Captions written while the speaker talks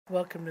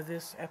Welcome to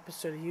this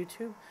episode of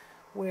YouTube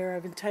where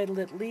I've entitled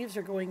it Leaves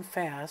Are Going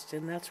Fast,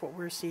 and that's what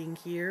we're seeing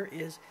here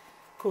is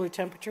cooler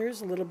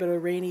temperatures, a little bit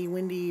of rainy,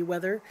 windy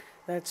weather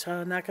that's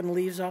knocking the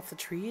leaves off the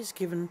trees,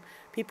 giving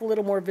people a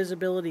little more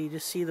visibility to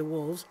see the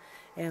wolves,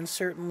 and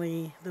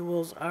certainly the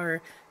wolves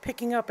are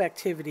picking up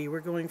activity. We're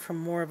going from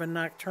more of a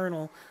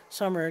nocturnal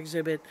summer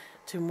exhibit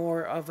to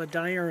more of a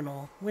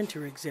diurnal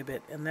winter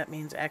exhibit, and that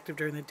means active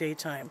during the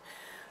daytime.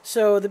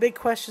 So the big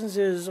questions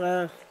is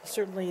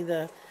certainly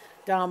the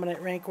dominant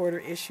rank order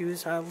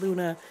issues.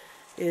 Luna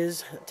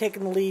is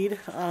taking the lead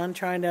on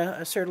trying to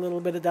assert a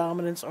little bit of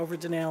dominance over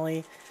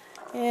Denali.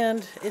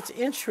 And it's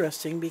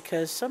interesting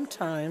because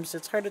sometimes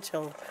it's hard to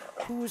tell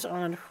who's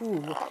on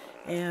who.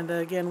 And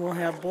again, we'll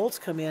have Bolts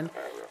come in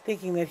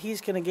thinking that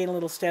he's going to gain a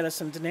little status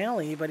on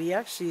Denali, but he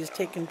actually is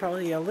taking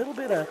probably a little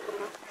bit of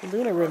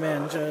Luna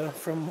revenge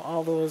from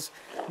all those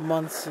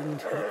months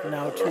and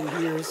now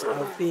 2 years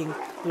of being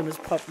Luna's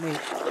pup mate.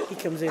 He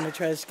comes in and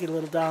tries to get a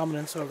little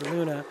dominance over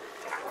Luna.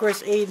 Of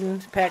course,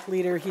 Aiden, pack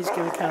leader, he's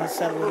going to kind of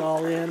settle it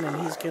all in,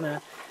 and he's going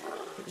to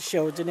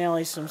show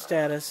Denali some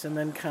status and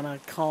then kind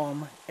of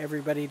calm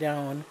everybody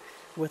down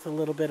with a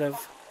little bit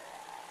of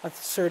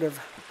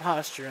assertive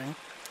posturing.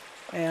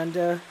 And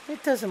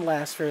it doesn't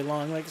last very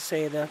long. Like I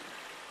say, the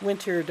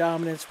winter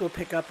dominance will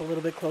pick up a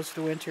little bit closer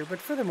to winter, but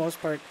for the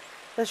most part,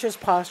 that's just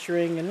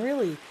posturing, and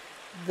really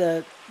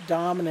the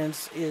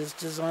dominance is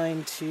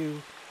designed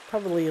to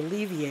probably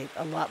alleviate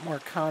a lot more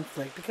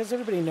conflict because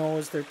everybody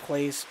knows their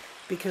place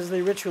because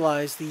they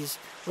ritualize these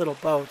little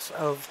bouts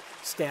of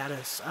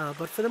status.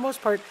 But for the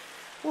most part,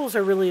 wolves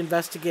are really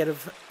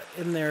investigative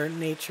in their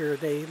nature.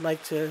 They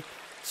like to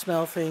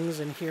smell things,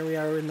 and here we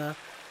are in the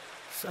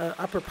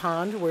upper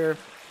pond where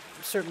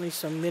certainly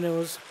some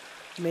minnows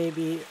may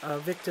be a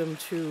victim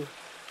to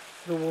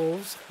the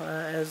wolves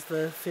as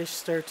the fish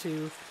start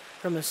to,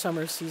 from the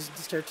summer season,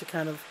 start to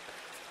kind of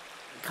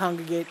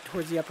congregate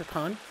towards the upper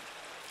pond.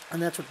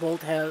 And that's what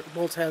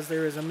Bolts has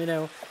there is a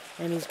minnow,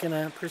 and he's going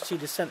to proceed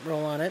to scent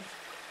roll on it.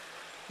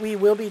 We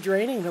will be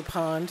draining the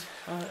pond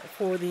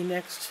for the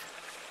next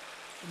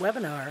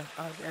webinar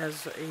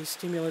as a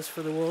stimulus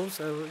for the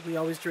wolves. We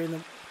always drain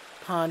the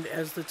pond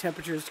as the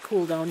temperatures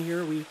cool down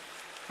here. We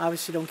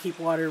obviously don't keep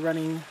water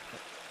running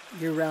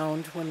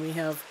year-round when we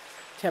have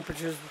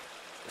temperatures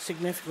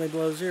significantly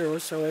below zero.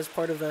 So as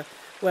part of the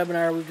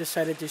webinar, we've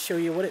decided to show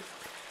you what it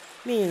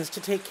means to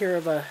take care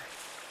of a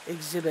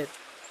exhibit.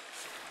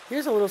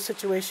 Here's a little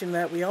situation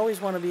that we always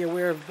want to be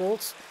aware of.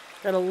 Bolts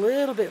got a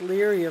little bit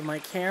leery of my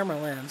camera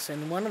lens,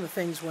 and one of the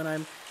things when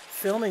I'm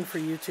filming for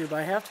YouTube,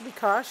 I have to be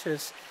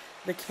cautious.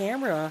 The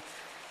camera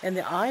and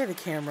the eye of the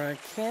camera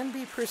can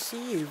be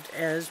perceived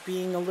as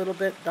being a little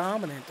bit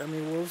dominant. I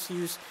mean, wolves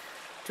use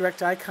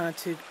direct eye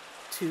contact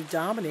to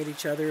dominate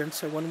each other, and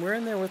so when we're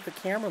in there with the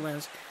camera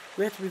lens,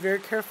 we have to be very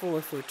careful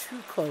if we're too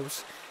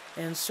close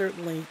and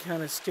certainly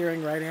kind of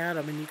staring right at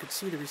him. And you could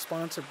see the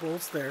response of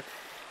Bolts there.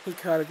 He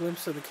caught a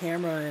glimpse of the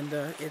camera, and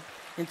it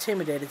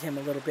intimidated him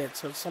a little bit.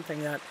 So it's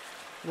something that,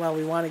 while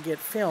we want to get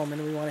film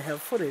and we want to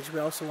have footage, we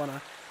also want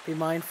to be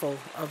mindful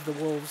of the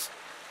wolves'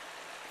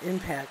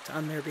 impact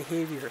on their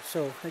behavior.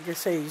 So, like I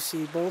say, you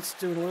see Bolts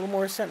doing a little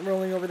more scent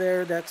rolling over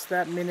there. That's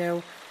that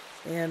minnow,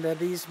 and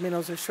these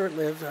minnows are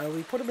short-lived.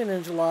 We put them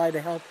in July to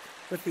help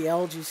with the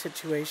algae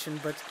situation,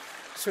 but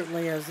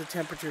certainly as the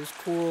temperatures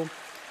cool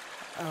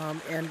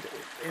and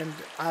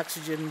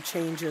oxygen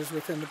changes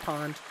within the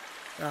pond,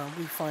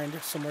 we find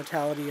some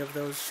mortality of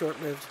those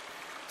short-lived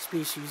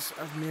species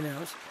of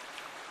minnows.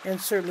 And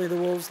certainly the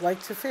wolves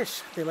like to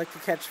fish. They like to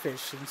catch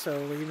fish. And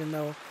so even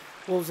though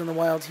wolves in the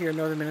wild here in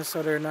northern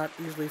Minnesota are not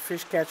usually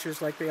fish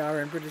catchers like they are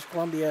in British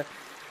Columbia,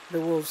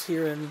 the wolves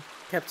here in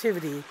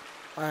captivity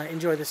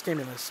enjoy the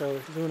stimulus.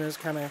 So Luna's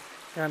kind of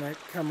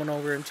coming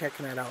over and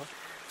checking it out.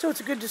 So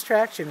it's a good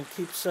distraction. It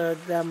keeps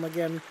them,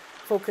 again,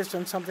 focused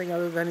on something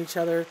other than each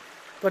other.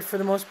 But for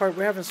the most part,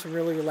 we're having some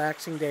really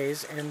relaxing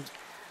days, and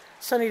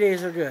sunny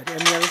days are good.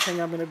 And the other thing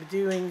I'm going to be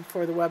doing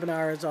for the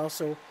webinar is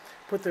also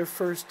put their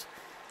first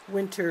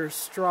winter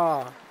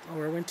straw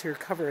or winter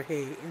cover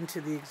hay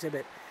into the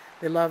exhibit.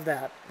 They love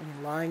that.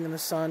 And lying in the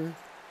sun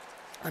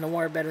on a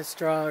warm bed of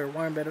straw or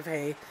warm bed of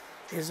hay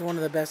is one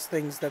of the best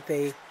things that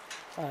they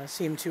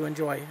seem to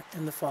enjoy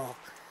in the fall.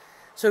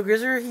 So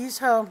Grizzer, he's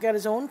got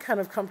his own kind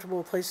of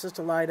comfortable places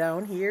to lie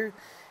down here.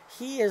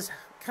 He is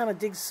kind of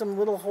digs some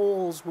little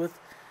holes with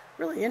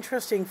really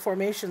interesting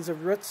formations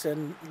of roots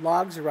and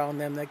logs around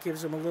them that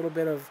gives him a little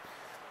bit of,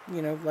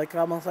 like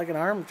almost like an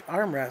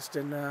armrest,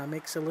 and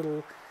makes a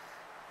little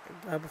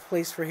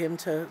place for him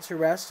to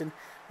rest. And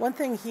one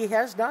thing, he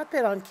has not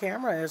been on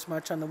camera as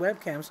much on the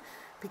webcams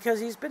because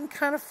he's been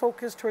kind of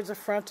focused towards the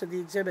front of the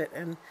exhibit,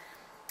 and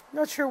I'm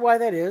not sure why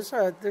that is.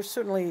 There's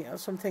certainly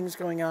some things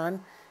going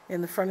on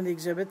in the front of the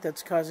exhibit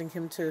that's causing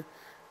him to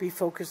be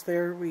focused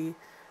there. We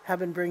have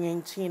been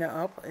bringing Tina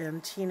up,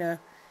 and Tina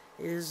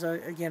is,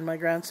 again, my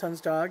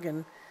grandson's dog,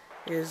 and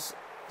is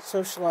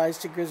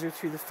socialized to Grizzer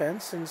through the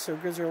fence, and so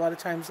Grizzer a lot of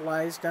times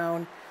lies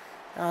down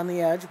on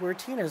the edge where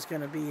Tina's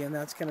going to be, and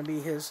that's going to be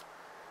his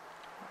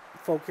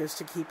focus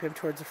to keep him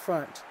towards the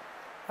front.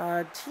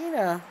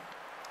 Tina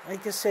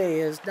like I say,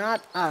 is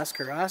not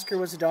Oscar. Oscar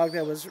was a dog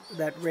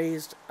that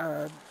raised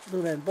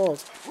Luna and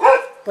Bolt,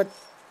 but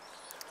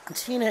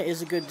Tina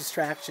is a good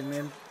distraction,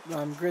 and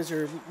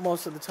Grizzer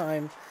most of the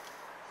time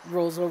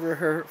rolls over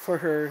her for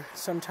her.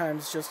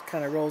 Sometimes just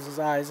kind of rolls his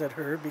eyes at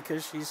her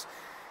because she's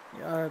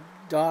a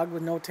dog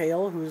with no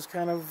tail who's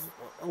kind of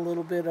a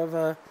little bit of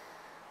a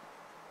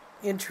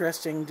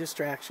interesting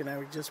distraction. I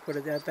would just put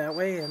it that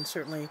way, and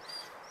certainly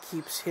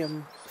keeps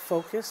him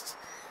focused.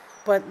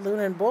 But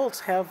Luna and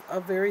Bolt have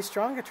a very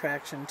strong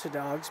attraction to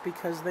dogs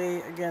because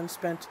they, again,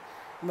 spent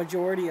the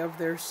majority of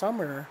their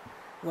summer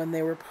when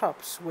they were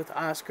pups with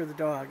Oscar the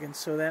dog, and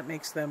so that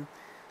makes them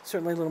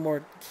certainly a little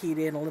more keyed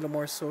in, a little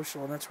more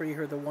social, and that's where you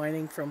heard the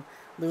whining from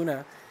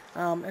Luna.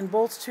 And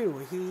Bolt,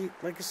 too. He,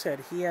 like I said,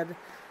 he had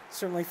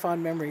certainly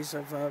fond memories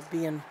of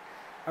being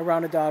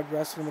around a dog,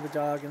 wrestling with a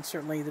dog, and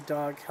certainly the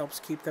dog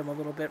helps keep them a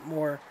little bit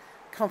more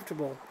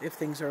comfortable if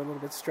things are a little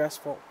bit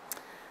stressful.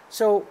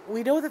 So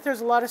we know that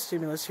there's a lot of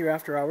stimulus here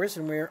after hours,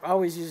 and we're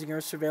always using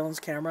our surveillance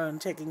camera and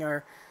taking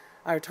our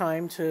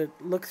time to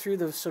look through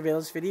the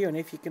surveillance video. And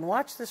if you can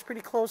watch this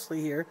pretty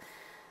closely here,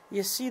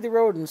 you see the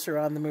rodents are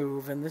on the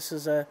move, and this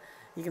is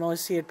you can only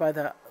see it by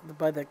the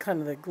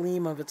kind of the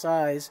gleam of its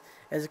eyes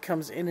as it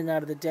comes in and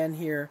out of the den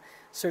here,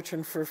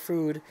 searching for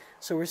food.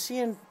 So we're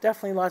seeing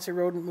definitely lots of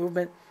rodent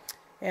movement.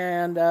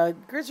 And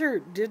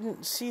Grizzer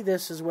didn't see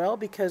this as well,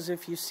 because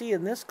if you see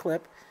in this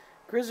clip,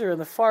 Grizzer on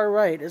the far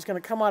right is going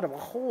to come out of a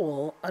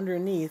hole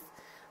underneath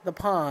the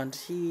pond.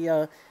 He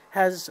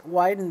has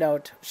widened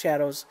out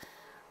shadows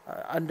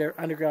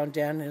underground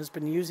den and has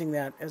been using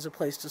that as a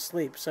place to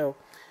sleep. So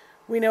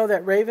we know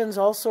that ravens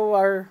also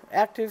are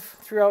active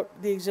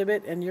throughout the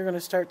exhibit, and you're going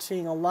to start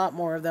seeing a lot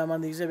more of them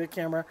on the exhibit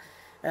camera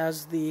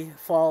as the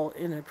fall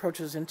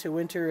approaches into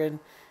winter, and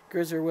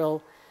Grizzer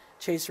will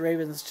chase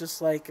ravens just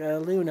like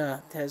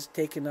Luna has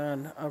taken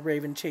on a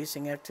raven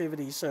chasing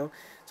activity. So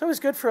it's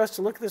always good for us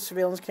to look at the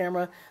surveillance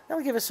camera.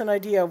 That'll give us an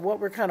idea of what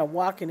we're kind of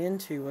walking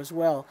into as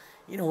well.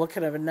 You know, what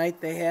kind of a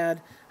night they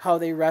had, how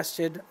they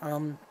rested.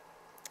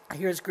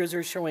 Here's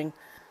Grizzer showing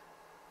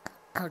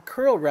a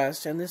curl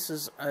rest, and this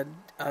is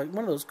one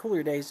of those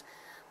cooler days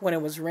when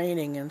it was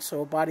raining, and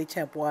so body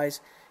temp wise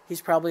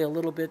he's probably a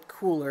little bit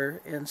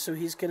cooler, and so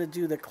he's going to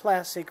do the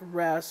classic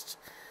rest,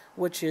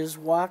 which is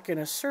walk in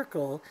a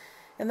circle.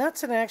 And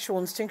that's an actual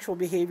instinctual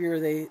behavior.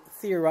 They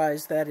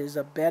theorize that is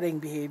a bedding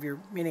behavior,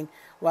 meaning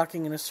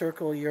walking in a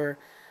circle,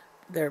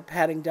 they're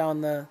patting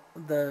down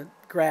the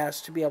grass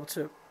to be able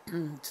to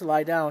to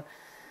lie down.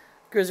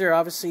 Grizzer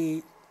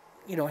obviously,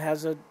 you know,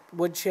 has a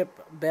wood chip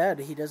bed.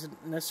 He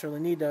doesn't necessarily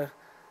need to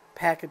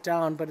pack it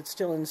down, but it's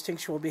still an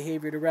instinctual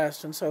behavior to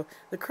rest. And so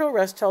the curl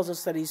rest tells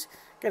us that he's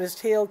got his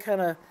tail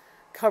kind of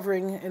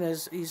covering, and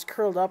he's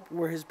curled up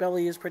where his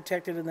belly is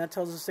protected, and that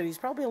tells us that he's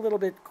probably a little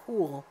bit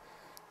cool.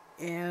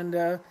 And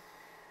the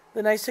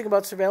nice thing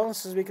about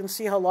surveillance is we can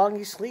see how long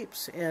he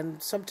sleeps,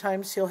 and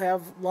sometimes he'll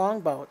have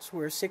long bouts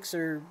where 6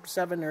 or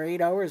 7 or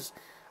 8 hours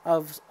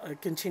of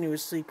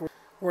continuous sleep,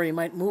 where he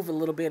might move a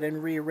little bit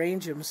and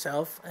rearrange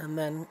himself and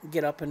then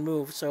get up and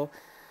move. So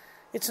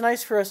it's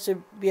nice for us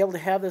to be able to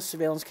have the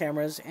surveillance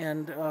cameras,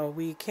 and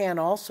we can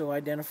also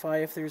identify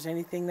if there's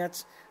anything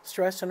that's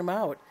stressing him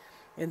out.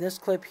 In this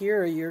clip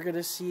here, you're going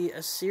to see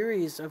a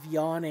series of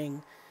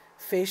yawning,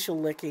 facial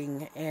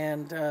licking,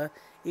 and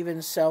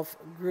even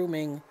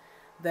self-grooming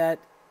that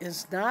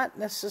is not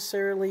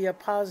necessarily a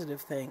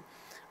positive thing.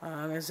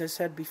 As I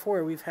said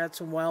before, we've had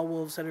some wild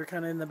wolves that are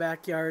kind of in the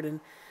backyard,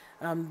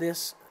 and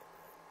this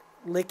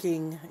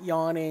licking,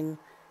 yawning,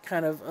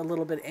 kind of a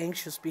little bit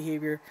anxious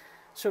behavior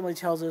certainly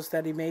tells us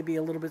that he may be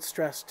a little bit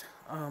stressed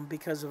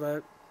because of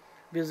a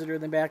visitor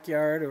in the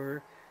backyard,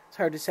 or it's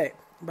hard to say.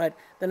 But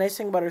the nice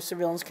thing about our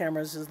surveillance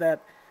cameras is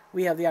that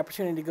we have the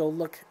opportunity to go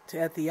look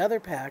at the other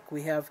pack.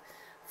 We have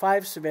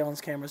 5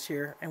 surveillance cameras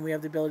here, and we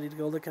have the ability to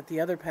go look at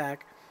the other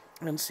pack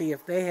and see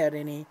if they had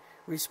any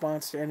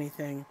response to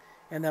anything,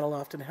 and that'll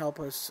often help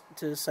us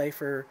to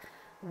decipher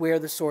where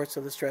the source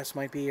of the stress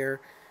might be, or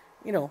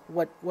you know,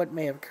 what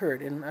may have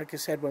occurred. And like I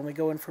said, when we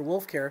go in for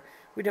wolf care,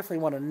 we definitely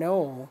want to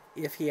know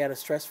if he had a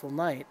stressful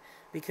night,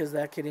 because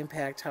that could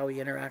impact how he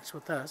interacts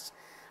with us.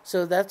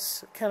 So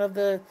that's kind of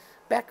the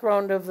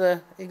background of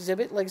the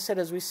exhibit. Like I said,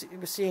 as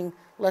we're seeing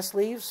less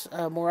leaves,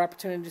 more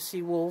opportunity to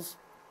see wolves.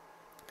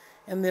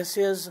 And this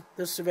is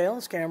the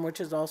surveillance camera,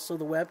 which is also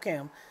the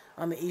webcam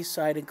on the east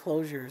side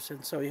enclosures.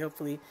 And so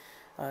hopefully,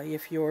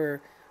 if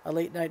you're a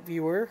late night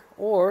viewer,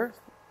 or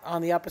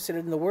on the opposite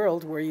end of the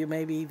world where you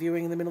may be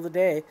viewing in the middle of the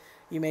day,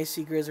 you may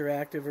see Grizzer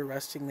active or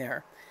resting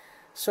there.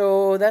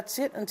 So that's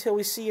it until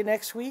we see you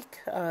next week.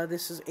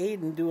 This is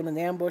Aiden doing an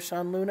ambush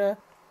on Luna.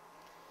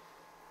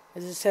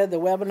 As I said, the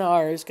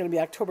webinar is going to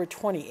be October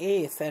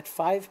 28th at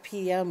 5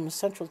 p.m.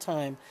 Central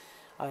Time.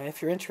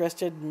 If you're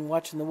interested in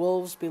watching the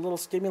wolves be a little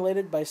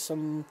stimulated by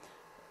some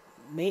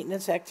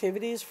maintenance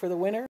activities for the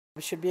winter,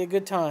 it should be a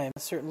good time.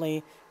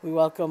 Certainly, we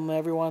welcome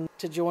everyone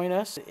to join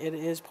us. It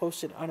is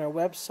posted on our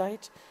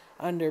website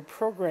under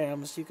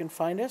programs. You can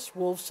find us,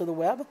 Wolves to the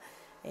Web.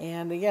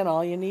 And again,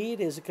 all you need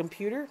is a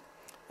computer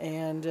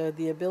and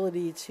the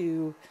ability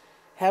to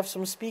have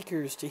some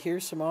speakers to hear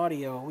some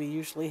audio. We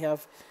usually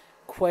have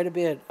quite a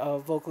bit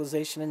of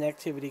vocalization and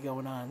activity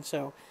going on.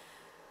 So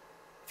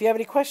if you have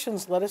any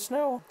questions, let us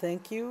know.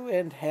 Thank you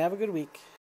and have a good week.